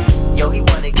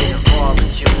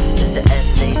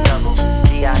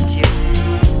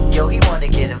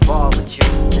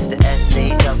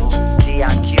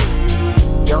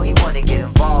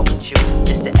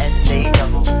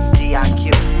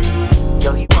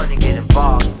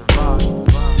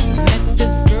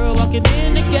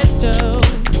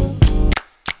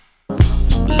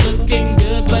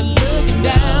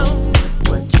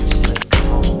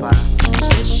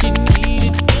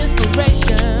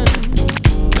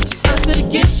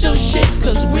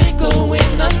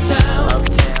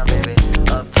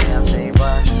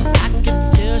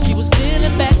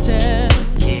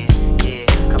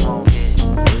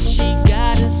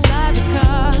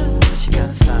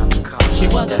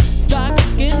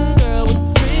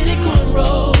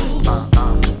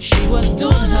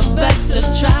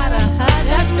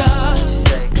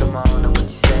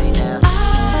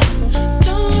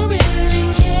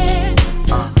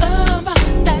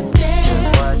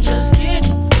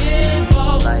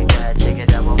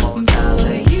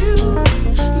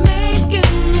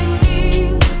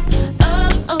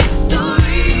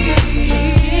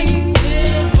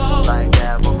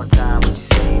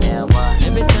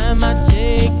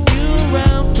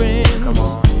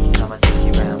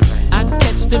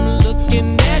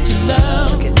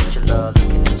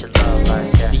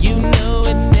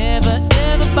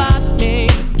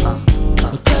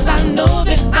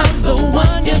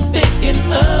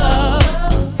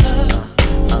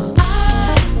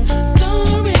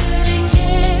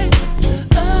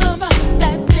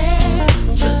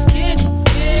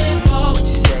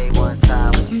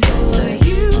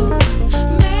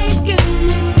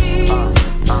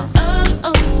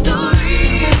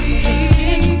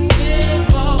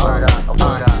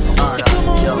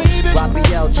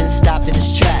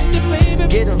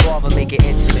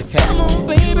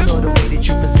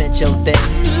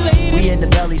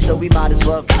 so we might as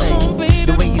well play.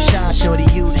 The way you shine, shorty,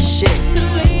 you the shit.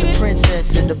 The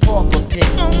princess and the pauper pick.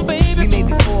 We may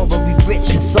be poor, but we rich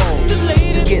in soul.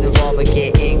 Just get involved and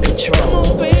get in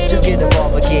control. Just get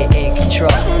involved and get in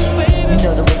control. You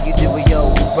know the way you do it, yo,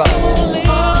 we roll.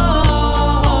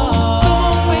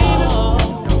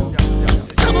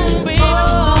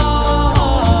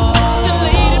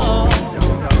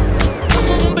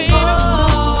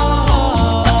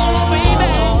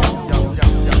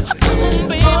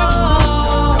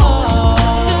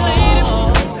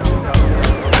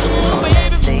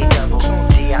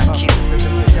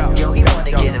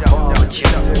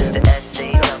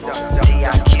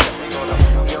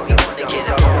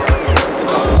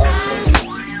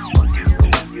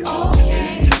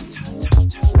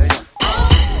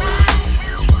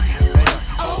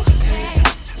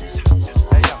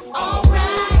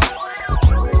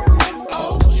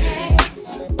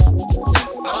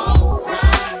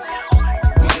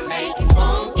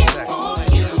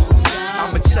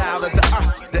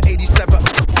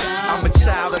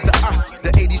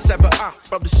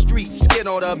 From the street, skin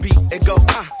on the beat and go,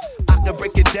 I can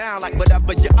break it down like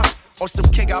whatever you on some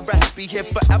king, I'll rest, be here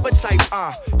forever type,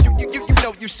 You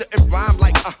know you shouldn't rhyme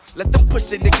like, let them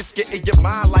pussy niggas get in your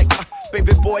mind like,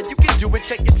 baby boy, you can do it,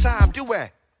 take your time, do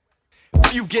it.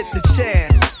 You get the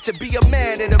chance to be a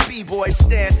man in a b-boy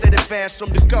stance and advance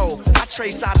from the goal. I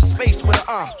trace out of space with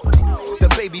the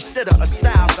babysitter of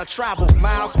styles. I travel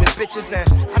miles with bitches and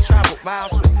I travel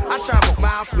miles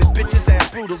with bitches and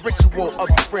through the ritual of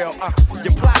the real.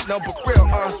 Your platinum but real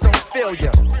don't fail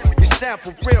ya. You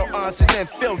sample real and then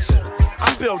filter.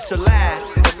 I'm built to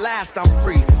last, at last I'm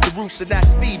free. The roots and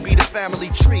that's me be the family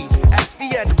tree.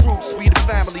 SV and the roots be the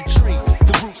family tree.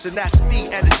 The roots and that's me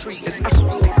and the tree is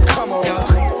come on.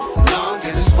 Long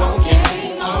as it's funky,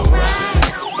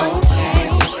 alright, okay.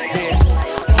 Yeah.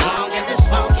 As long as it's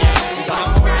funky,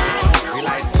 alright. We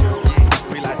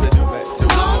like to do it.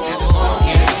 Long as it's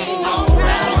funky,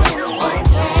 alright,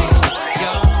 okay.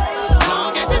 Yo,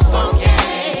 long as it's funky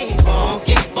for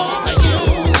you.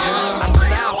 I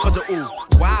style for the ooh,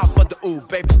 wild for the ooh,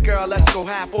 baby girl, let's go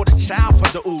half for the child for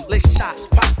the ooh. Lick shots,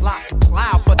 pop, lock,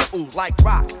 loud for the ooh, like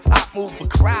rock. I move a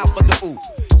crowd for the ooh.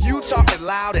 You talking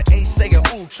loud and ain't saying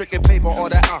ooh, tricking paper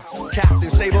on that Captain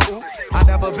Saber ooh. I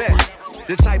never been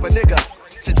the type of nigga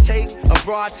to take a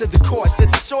broad to the course. As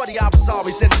a shorty, I was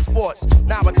always into sports.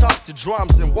 Now I talk to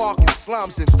drums and walk in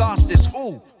slums and thoughts this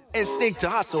ooh. Instinct to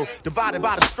hustle, divided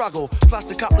by the struggle, plus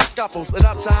a couple of scuffles, and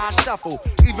up to high shuffle.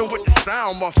 Even with the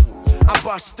sound muffle, I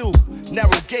bust through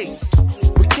narrow gates.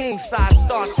 With king size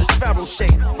starts the sparrow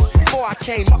shape. Before I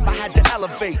came up, I had to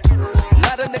elevate.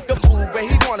 Let a nigga move where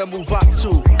he wanna move up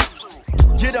to.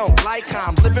 You don't like how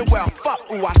I'm living well, fuck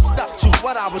ooh, I stuck to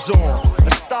what I was on.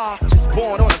 A star is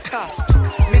born on the cusp.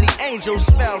 Many angels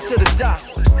fell to the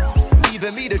dust.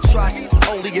 Leaving me to trust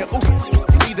only in ooh.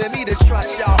 Leaving me to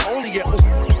trust y'all only in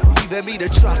ooh. Leaving me to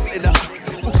trust in the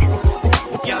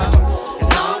ooh. Yo, as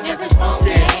long as it's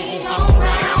funky,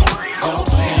 alright,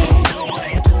 okay.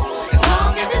 As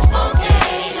long as it's funky,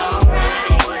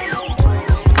 alright.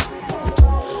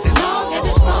 As long as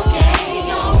it's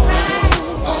funky, alright,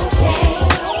 okay.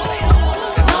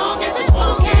 As long as it's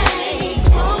funky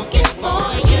for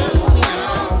you.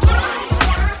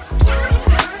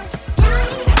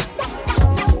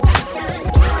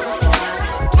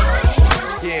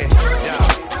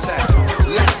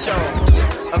 Let your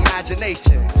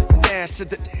imagination dance to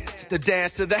the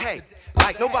dance to the hay.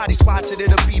 Like nobody's watching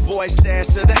it, a b-boy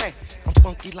stands to the hay. I'm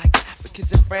funky like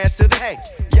Africans in France to the hay.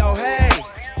 Yo, hey,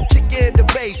 kick in the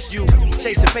bass, you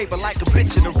chasing paper like a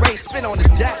bitch in a race. Spin on the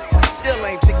deck, still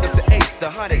ain't picked up the ace, the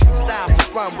 100 styles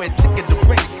to run with, in the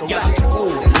race. So that's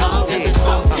cool. As long as it's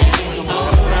funky,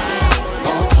 alright,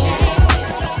 okay.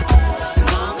 As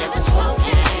long as it's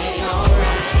funky,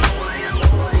 alright.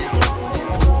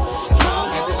 As long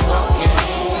as it's funky,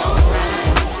 alright,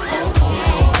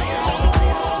 okay.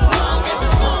 As long as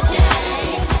it's funky.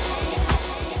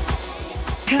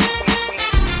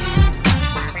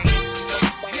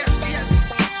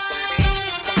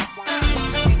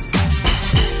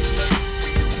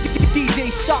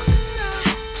 DJ Shocks.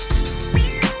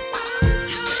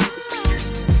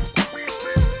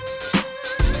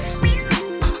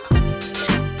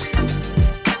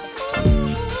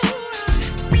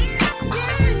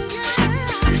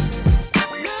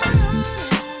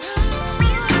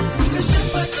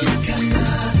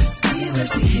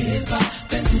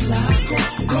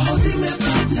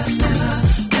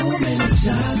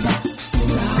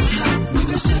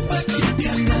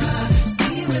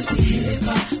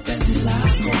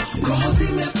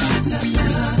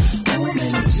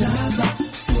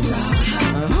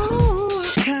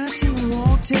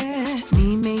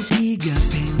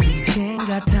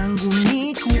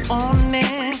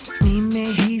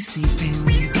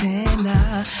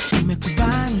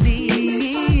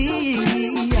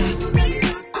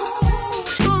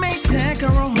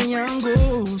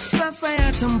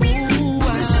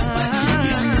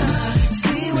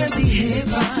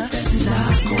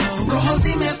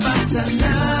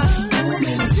 umepatana,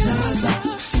 umenijaza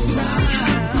furaha,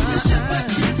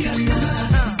 nimeshapatikana,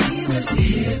 siwezi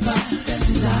heba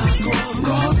penzi lako,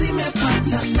 roho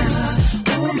zimepatana,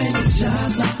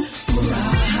 umenijaza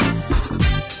furaha.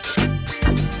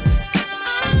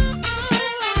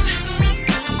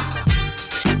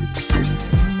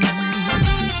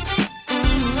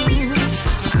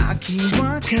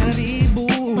 Akiwa karibu,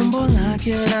 mambo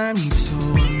lake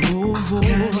lanitoa nguvu,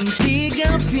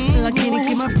 kanipiga pingu, lakini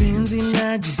kimapenzi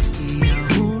najisikia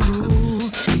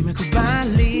huru,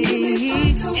 nimekubali.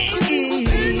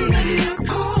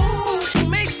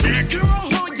 Umeteka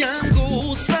roho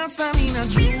yangu, sasa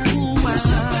ninajua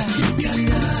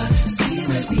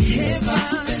siwezi heba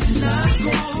penzi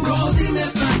lako, roho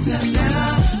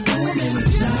zimepatana,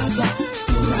 umenijaza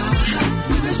furaha,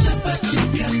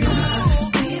 nimeshapatikana,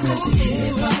 siwezi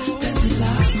heba penzi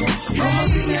lako, roho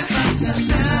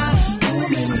zimepatana,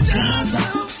 umenijaza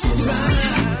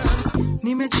furaha.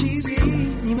 Nimechizi,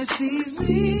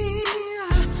 nimesizi,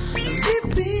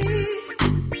 vipi?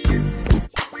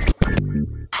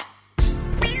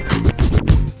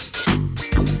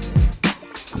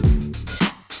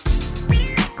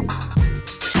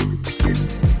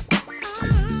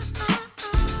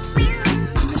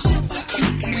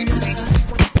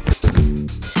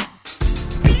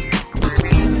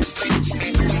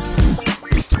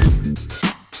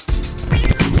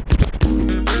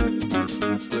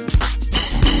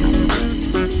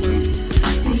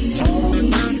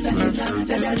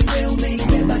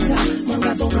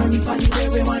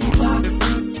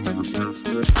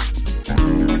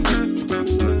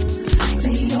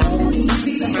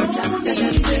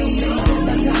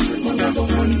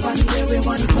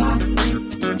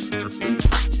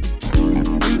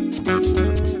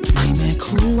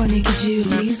 Nimekuwa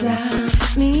nikijiuliza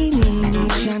nini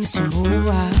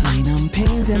chanisumbua, nina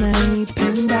mpenzi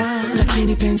anayenipenda,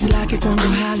 lakini penzi lake kwangu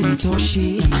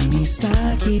halinitoshi, mimi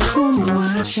sitaki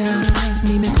kumwacha,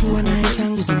 nimekuwa naye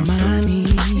tangu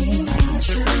zamani,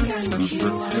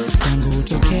 tangu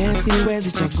utokee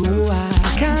siwezi chagua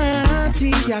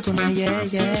kati yako na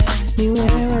yeye, ni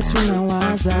wewe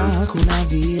tunawaza kuna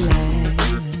vile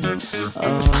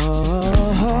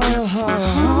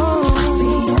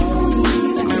sioni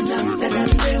giza tena, dada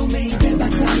ni wewe umeibeba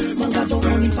taa, mwangaza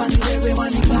unanipa ni wewe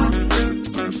wanipa,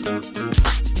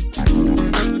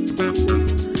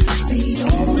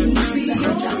 sioni giza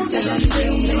tena, dada ni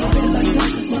wewe umeibeba taa,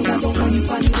 mwangaza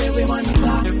unanipa ni wewe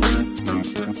wanipa.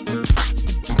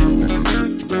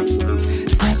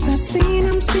 Sasa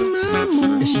sina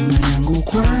msimamo, heshima yangu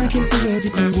kwake siwezi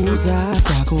punguza,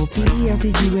 kwako pia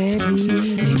sijiwezi,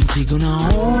 ni mzigo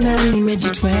naona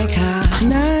nimejitweka,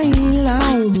 na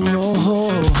ilaumu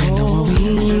roho, penda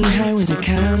wawili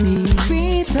haiwezekani,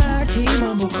 sitaki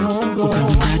mambo kombo,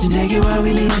 utawindaji ndege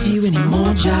wawili na jiwe ni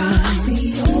moja,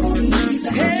 sioni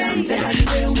giza tena, dada ni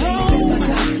wewe umeibeba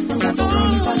taa, mwangaza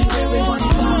unanipa ni wewe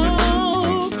wanipa.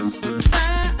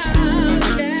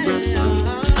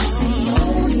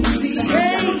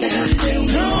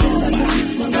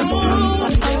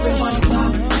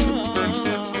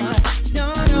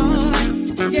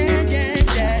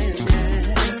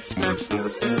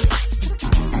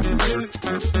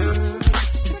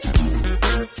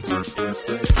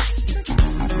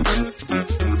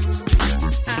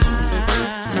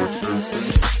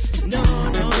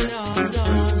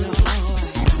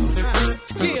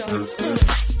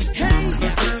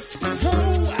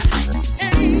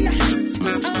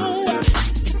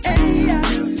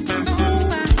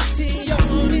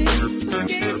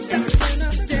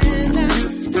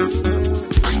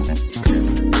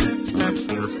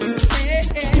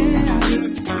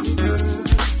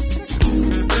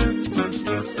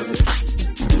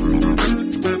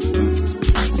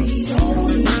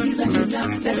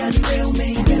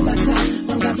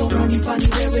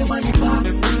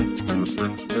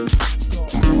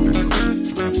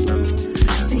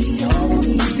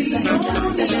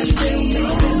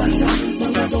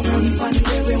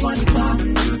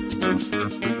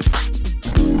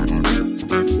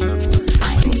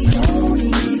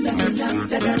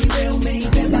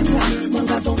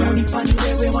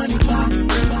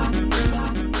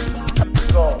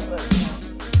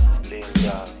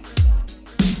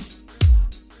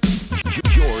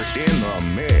 You're in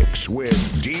the mix with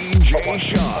DJ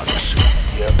Shocks.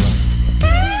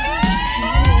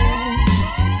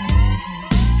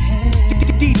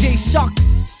 DJ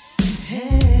Shocks.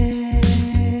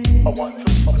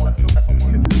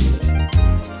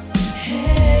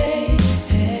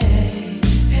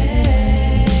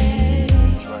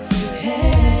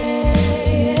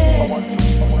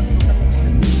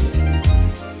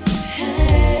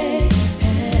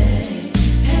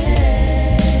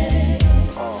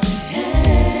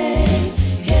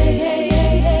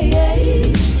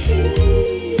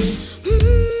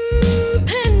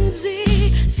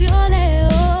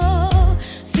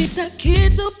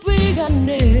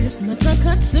 tusigombane,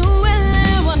 nataka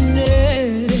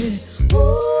tuelewane.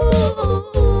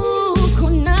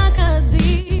 Kuna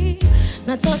kazi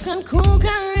nataka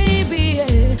nikukaribie,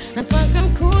 nataka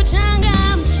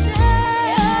nikuchangamshe.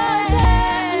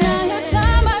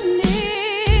 Nayotamani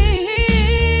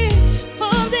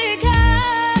pumzika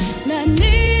na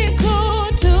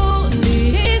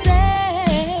nikutulize,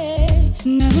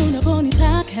 na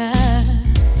unaponitaka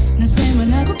nasema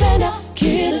nakupenda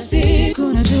kila siku,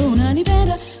 najua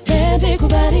unanipenda, penzi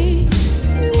kubali.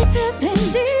 Nipe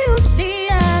penzi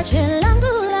usiache, langu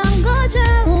langoja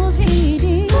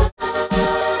uzidi.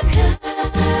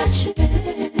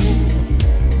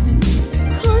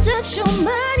 Kuja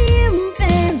chumbani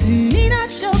mpenzi,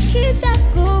 ninachokita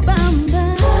kubamba.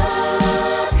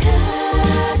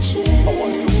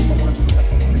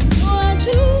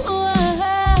 Wajua,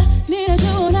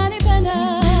 ninajua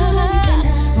unanipenda,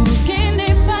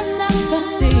 ukinipa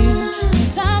nafasi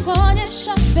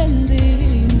nitakuonyesha penzi.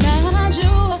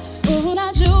 Najua,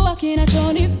 unajua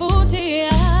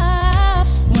kinachonivutia,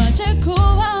 wache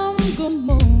kuwa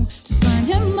mgumu,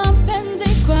 tufanye mapenzi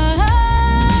kwa hamu.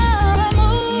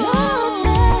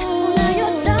 Yote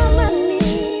unayotamani,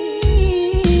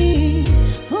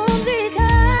 pumzika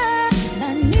na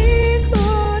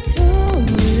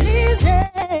nikutulize,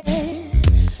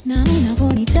 na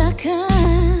unaponitaka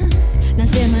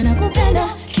nasema nakupenda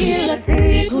kila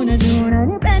siku, najua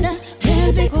unanipenda,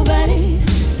 penzi kubali.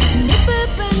 Nipe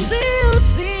penzi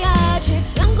usiache,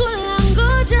 langu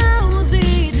langoja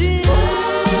uzidi.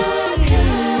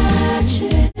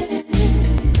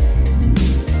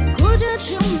 Kuja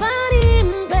chumbani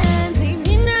mpenzi,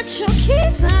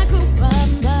 ninachokita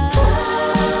kubamba.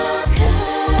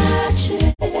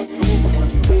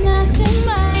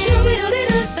 Nasema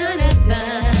shubidubidubadada,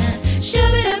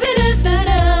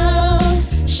 shubidubidubada,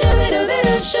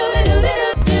 shubidubidu,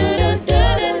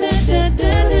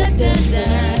 shubidubidubadadadadadadadada.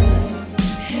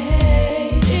 Hey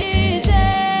DJ,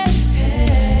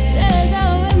 cheza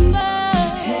wimbo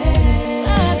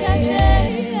akache,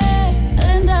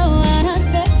 lenda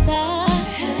wanatesa.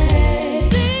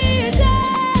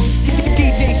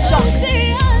 DJ Socks.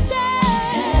 Usiote,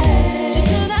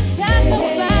 tunataka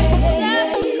mpaka,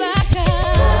 mpaka.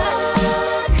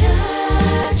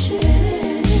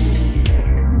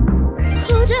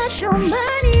 Kuja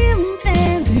chumbani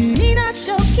mpenzi,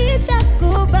 ninachokita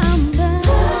kubamba.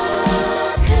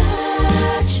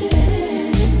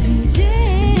 DJ,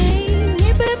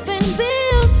 nipe penzi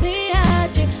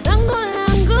usiache, langu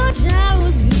langoja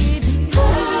uzidi.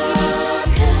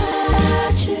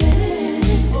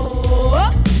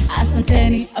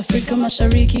 Asanteni Afrika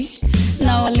Mashariki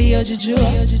na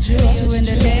waliojijua,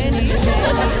 tuendelee.